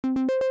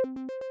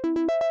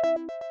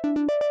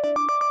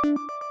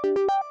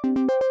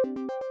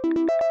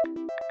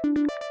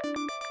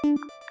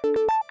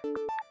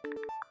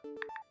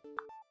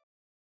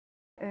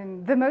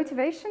The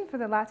motivation for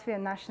the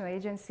Latvian National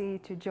Agency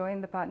to join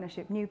the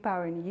partnership New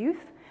Power in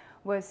Youth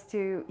was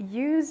to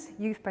use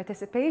youth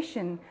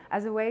participation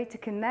as a way to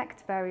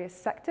connect various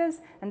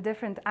sectors and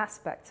different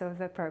aspects of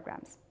the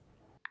programs.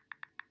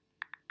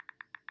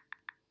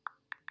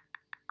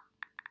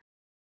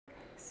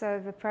 So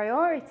the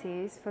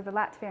priorities for the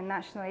Latvian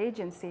National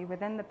Agency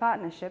within the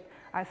partnership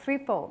are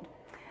threefold.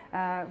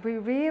 We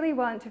really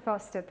want to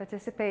foster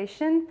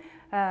participation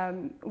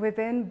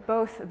within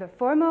both the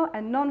formal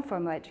and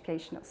non-formal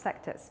educational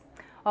sectors.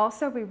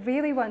 Also, we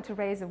really want to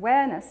raise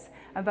awareness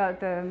about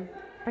the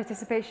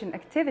participation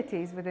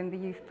activities within the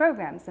youth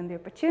programs and the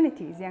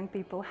opportunities young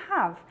people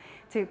have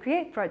to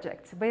create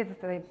projects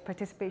with the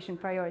participation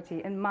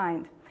priority in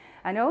mind.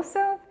 And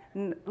also,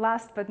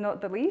 last but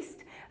not the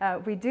least,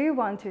 we do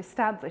want to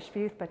establish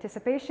youth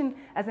participation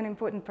as an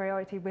important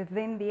priority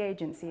within the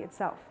agency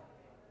itself.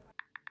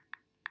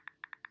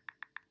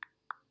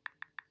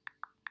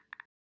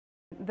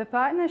 The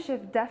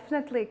partnership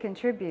definitely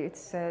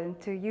contributes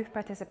to youth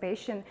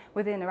participation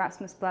within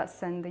Erasmus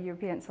Plus and the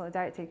European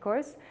Solidarity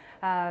course,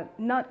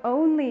 not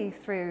only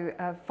through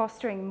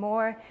fostering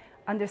more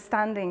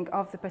understanding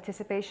of the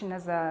participation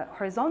as a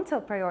horizontal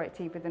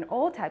priority within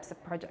all types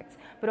of projects,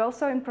 but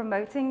also in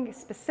promoting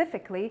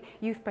specifically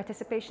youth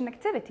participation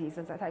activities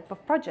as a type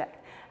of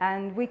project.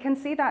 And we can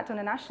see that on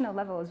a national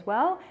level as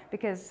well,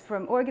 because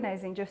from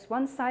organizing just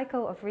one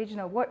cycle of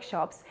regional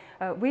workshops,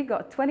 we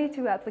got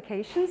 22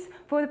 applications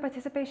for the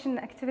participation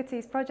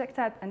activities project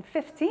type, and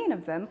 15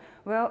 of them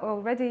were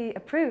already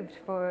approved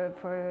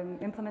for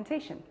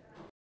implementation.